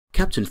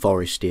Captain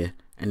Forrest here,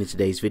 and in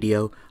today's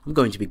video I'm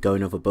going to be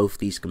going over both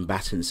these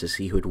combatants to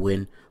see who would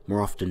win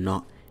more often than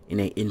not in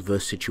an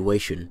inverse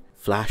situation,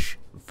 Flash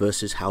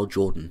versus Hal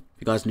Jordan.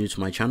 If you guys are new to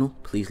my channel,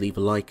 please leave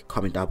a like,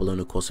 comment down below and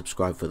of course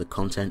subscribe for the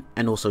content,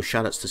 and also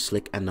shoutouts to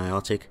Slick and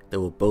Nyotic. They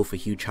were both a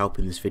huge help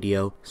in this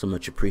video, so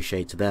much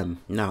appreciated to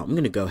them. Now I'm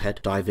going to go ahead,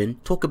 dive in,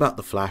 talk about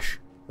the Flash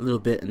a little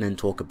bit and then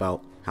talk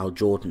about Hal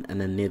Jordan,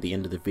 and then near the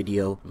end of the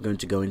video I'm going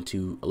to go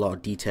into a lot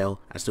of detail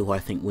as to who I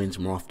think wins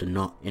more often than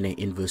not in an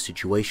inverse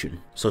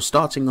situation. So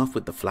starting off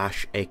with the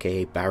Flash,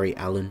 aka Barry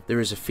Allen, there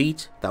is a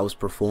feat that was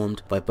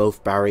performed by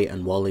both Barry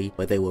and Wally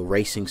where they were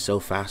racing so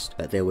fast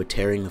that they were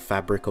tearing the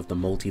fabric of the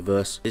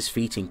multiverse. This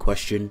feat in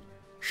question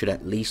should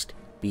at least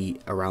be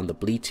around the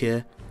bleed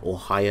tier or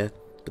higher,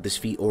 but this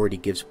feat already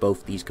gives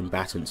both these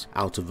combatants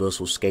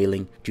outerversal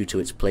scaling due to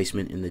its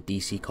placement in the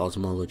DC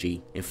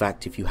cosmology. In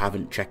fact, if you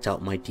haven't checked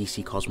out my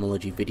DC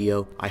cosmology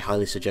video, I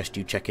highly suggest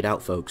you check it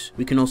out, folks.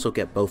 We can also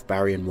get both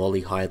Barry and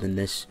Wally higher than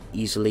this.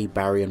 Easily,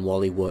 Barry and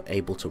Wally were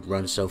able to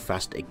run so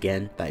fast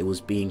again that it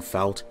was being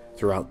felt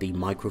throughout the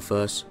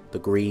Microverse, the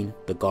Green,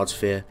 the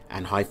Godsphere,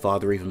 and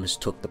Highfather even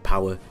mistook the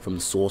power from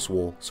the Source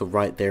Wall. So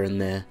right there and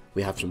there,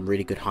 we have some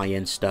really good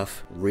high-end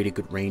stuff, really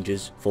good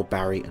ranges for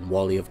Barry and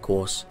Wally, of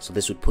course. So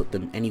this would put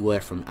them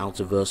anywhere from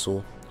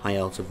outerversal, high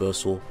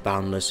outerversal,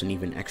 boundless, and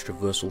even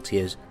extraversal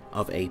tiers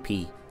of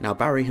AP. Now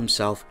Barry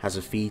himself has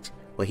a feat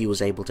where he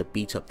was able to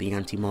beat up the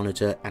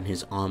Anti-Monitor and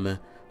his armor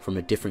from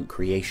a different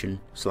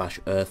creation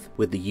 / Earth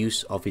with the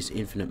use of his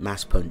infinite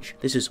mass punch.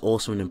 This is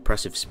also an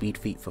impressive speed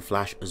feat for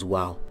Flash as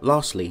well.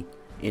 Lastly,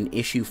 in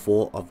issue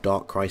 4 of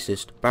Dark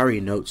Crisis, Barry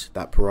notes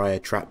that Pariah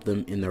trapped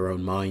them in their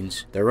own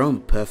minds, their own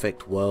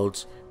perfect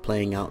worlds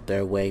playing out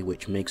their way,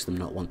 which makes them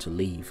not want to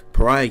leave.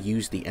 Pariah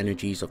used the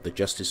energies of the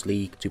Justice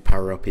League to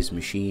power up his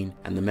machine,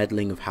 and the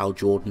meddling of Hal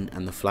Jordan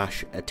and the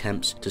Flash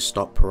attempts to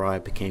stop Pariah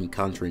became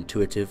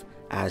counterintuitive,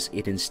 as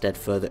it instead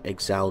further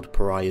exiled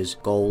Pariah's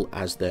goal,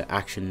 as their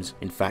actions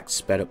in fact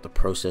sped up the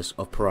process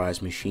of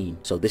Pariah's machine.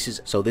 So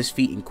this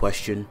feat in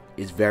question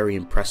is very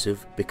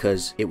impressive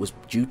because it was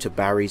due to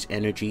Barry's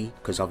energy,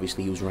 because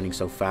obviously he was running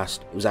so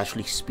fast. It was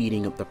actually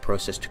speeding up the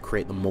process to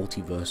create the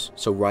multiverse.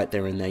 So right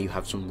there and there you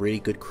have some really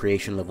good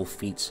creation level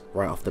feats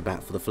right off the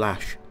bat for the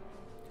Flash.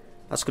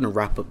 That's going to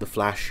wrap up the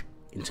Flash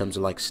in terms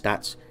of like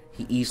stats.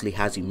 He easily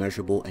has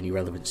immeasurable and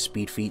irrelevant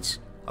speed feats.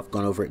 I've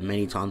gone over it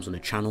many times on the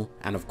channel,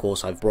 and of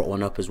course I've brought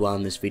one up as well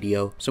in this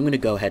video, so I'm going to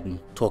go ahead and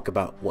talk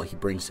about what he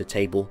brings to the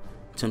table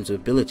in terms of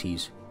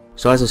abilities.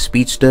 So as a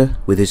speedster,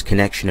 with his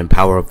connection and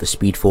power of the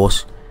Speed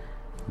Force,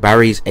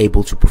 Barry is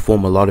able to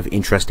perform a lot of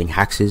interesting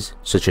hacks,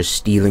 such as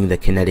stealing the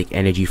kinetic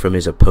energy from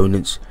his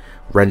opponents,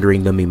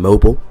 rendering them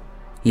immobile.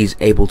 He is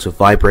able to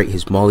vibrate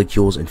his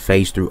molecules and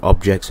phase through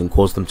objects and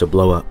cause them to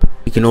blow up.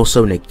 He can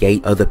also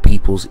negate other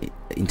people's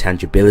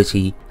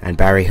intangibility, and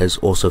Barry has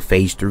also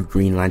phased through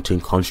Green Lantern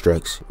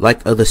constructs.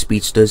 Like other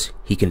speedsters,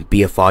 he can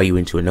BFR you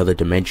into another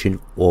dimension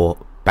or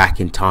back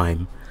in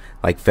time,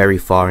 like very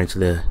far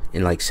into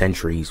like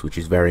centuries, which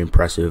is very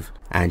impressive.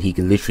 And he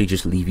can literally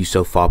just leave you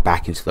so far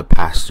back into the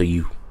past so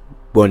you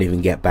won't even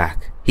get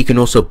back. He can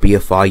also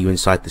BFR you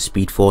inside the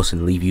Speed Force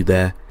and leave you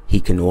there. He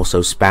can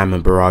also spam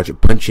and barrage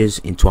of punches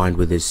entwined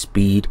with his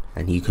speed,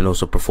 and he can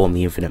also perform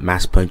the infinite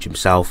mass punch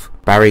himself.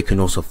 Barry can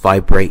also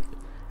vibrate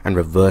and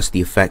reverse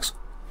the effects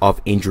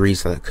of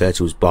injuries that occur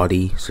to his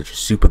body, such as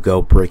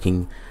Supergirl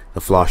breaking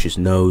the Flash's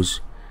nose,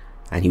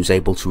 and he was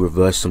able to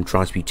reverse some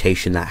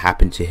transmutation that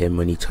happened to him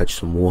when he touched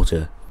some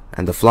water.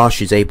 And the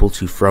Flash is able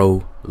to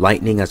throw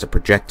lightning as a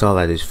projectile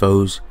at his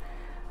foes.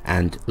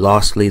 And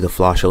lastly, the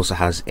Flash also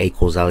has a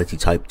causality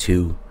type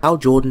 2. Hal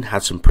Jordan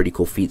had some pretty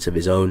cool feats of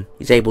his own.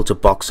 He's able to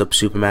box up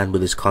Superman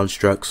with his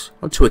constructs.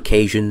 On 2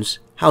 occasions,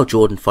 Hal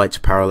Jordan fights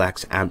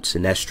Parallax amped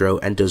Sinestro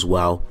and does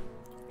well.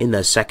 In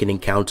their second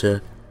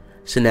encounter,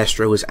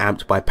 Sinestro is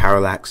amped by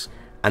Parallax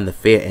and the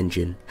Fear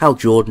Engine. Hal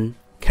Jordan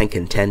can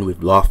contend with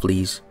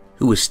Larfleeze,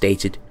 who is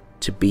stated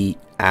to be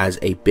as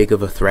a big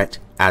of a threat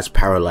as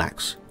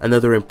Parallax.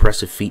 Another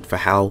impressive feat for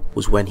Hal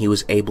was when he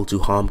was able to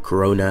harm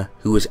Corona,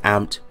 who was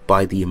amped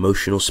by the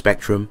emotional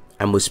spectrum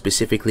and was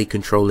specifically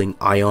controlling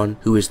Ion,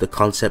 who is the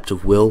concept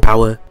of will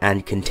power,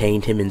 and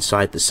contained him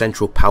inside the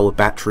central power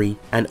battery,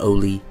 and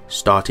only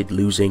started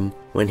losing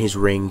when his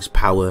ring's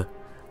power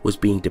was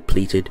being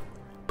depleted.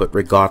 But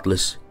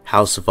regardless,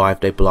 Hal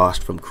survived a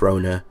blast from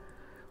Corona,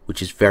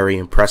 which is very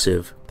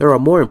impressive. There are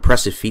more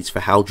impressive feats for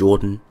Hal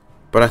Jordan,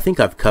 but I think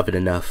I've covered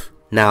enough.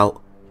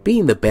 Now,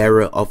 being the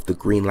bearer of the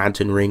Green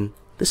Lantern ring,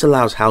 this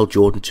allows Hal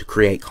Jordan to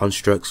create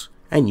constructs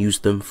and use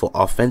them for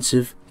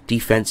offensive,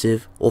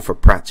 defensive, or for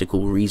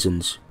practical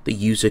reasons. The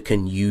user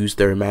can use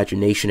their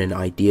imagination and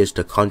ideas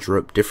to conjure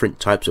up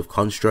different types of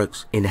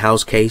constructs. In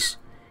Hal's case,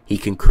 he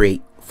can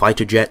create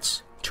fighter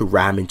jets to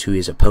ram into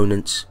his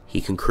opponents.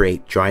 He can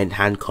create giant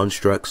hand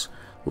constructs,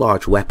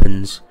 large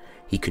weapons.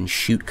 He can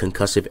shoot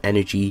concussive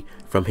energy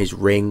from his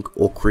ring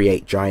or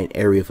create giant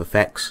area of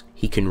effects.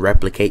 He can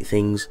replicate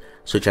things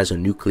such as a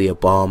nuclear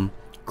bomb,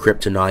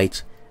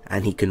 kryptonite,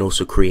 and he can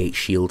also create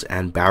shields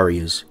and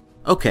barriers.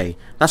 Okay,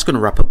 that's going to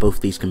wrap up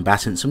both these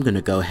combatants. I'm going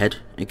to go ahead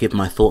and give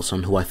my thoughts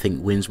on who I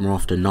think wins more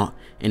often than not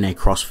in a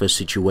cross-verse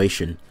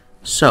situation.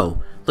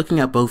 So, looking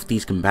at both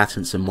these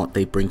combatants and what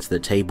they bring to the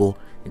table,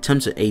 in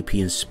terms of AP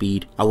and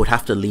speed, I would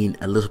have to lean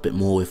a little bit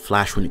more with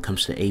Flash when it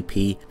comes to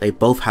AP. They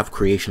both have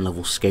creation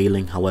level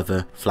scaling,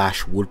 however,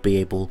 Flash would be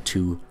able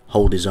to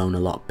hold his own a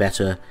lot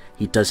better.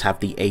 He does have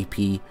the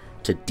AP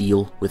to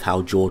deal with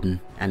Hal Jordan,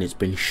 and it's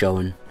been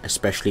shown,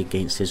 especially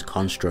against his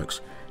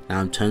constructs. Now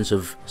in terms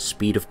of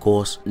speed, of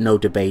course, no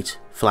debate,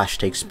 Flash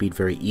takes speed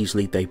very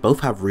easily. They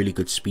both have really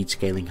good speed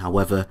scaling,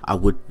 however, I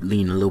would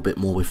lean a little bit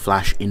more with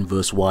Flash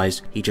inverse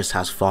wise. He just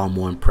has far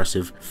more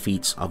impressive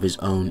feats of his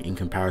own in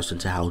comparison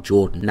to Hal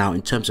Jordan. Now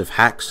in terms of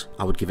hacks,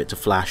 I would give it to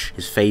Flash.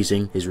 His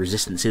phasing, his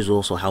resistances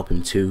also help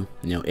him too.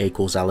 You know, air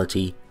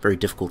causality, very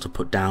difficult to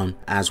put down,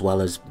 as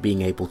well as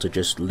being able to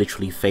just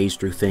literally phase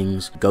through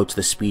things, go to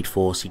the speed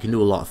force. He can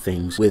do a lot of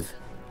things. With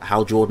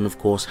Hal Jordan, of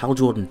course, Hal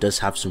Jordan does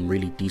have some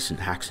really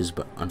decent hacks,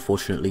 but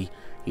unfortunately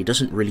he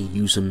doesn't really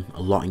use them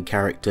a lot in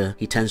character.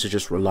 He tends to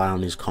just rely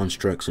on his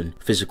constructs and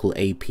physical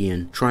AP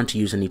and trying to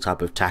use any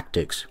type of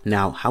tactics.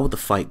 Now, how would the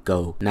fight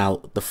go?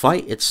 Now, the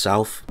fight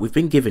itself, we've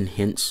been given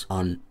hints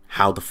on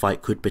how the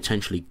fight could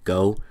potentially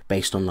go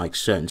based on like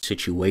certain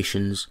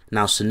situations.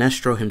 Now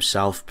Sinestro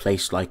himself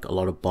placed like a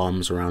lot of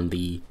bombs around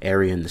the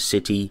area in the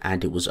city,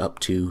 and it was up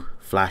to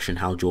Flash and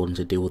Hal Jordan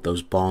to deal with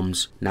those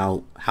bombs.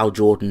 Now Hal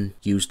Jordan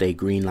used a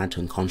Green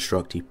Lantern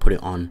construct. He put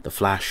it on the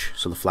Flash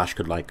so the Flash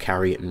could like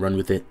carry it and run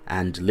with it,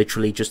 and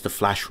literally just the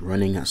Flash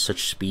running at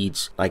such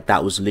speeds, like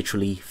that was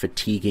literally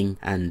fatiguing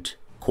and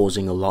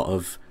causing a lot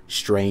of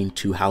strain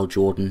to Hal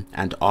Jordan.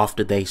 And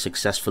after they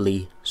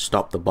successfully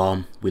stopped the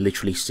bomb, we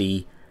literally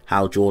see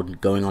Hal Jordan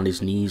going on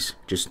his knees,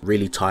 just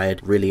really tired,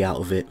 really out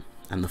of it,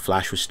 and the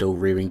Flash was still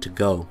rearing to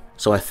go.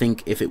 So I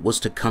think if it was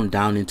to come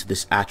down into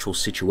this actual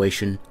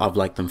situation of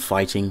like them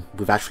fighting,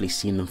 we've actually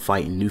seen them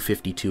fight in New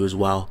 52 as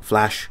well.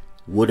 Flash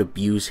would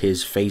abuse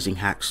his phasing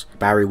hacks.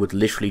 Barry would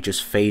literally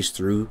just phase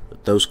through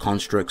those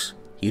constructs.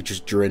 He'd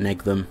just renege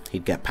them,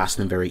 he'd get past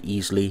them very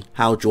easily.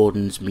 Hal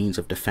Jordan's means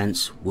of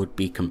defense would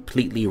be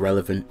completely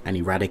irrelevant and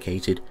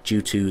eradicated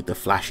due to the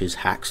Flash's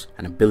hacks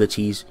and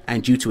abilities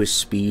and due to his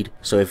speed.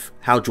 So if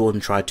Hal Jordan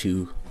tried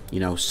to, you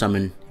know,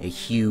 summon a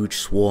huge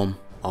swarm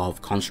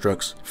of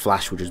constructs,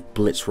 Flash would just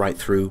blitz right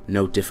through,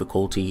 no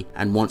difficulty,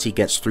 and once he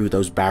gets through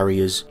those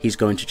barriers, he's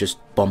going to just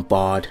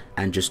bombard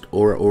and just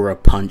aura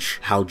punch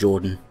Hal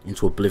Jordan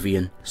into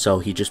oblivion. So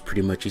he just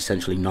pretty much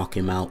essentially knock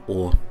him out,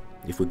 or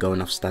if we're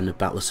going off standard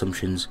battle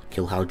assumptions,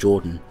 kill Hal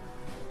Jordan.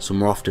 So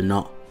more often than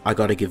not, I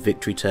gotta give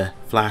victory to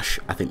Flash.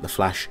 I think the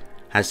Flash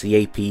has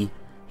the AP,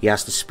 he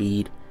has the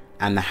speed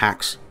and the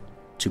hacks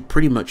to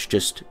pretty much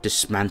just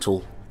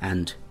dismantle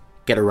and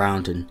get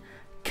around and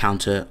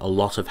counter a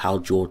lot of Hal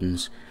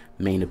Jordan's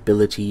main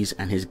abilities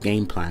and his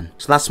game plan.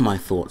 So that's my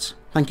thoughts.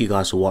 Thank you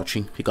guys for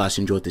watching. If you guys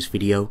enjoyed this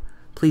video,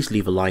 please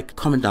leave a like,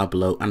 comment down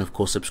below, and of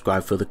course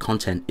subscribe for the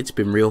content. It's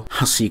been real.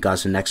 I'll see you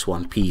guys in the next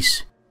one.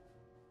 Peace.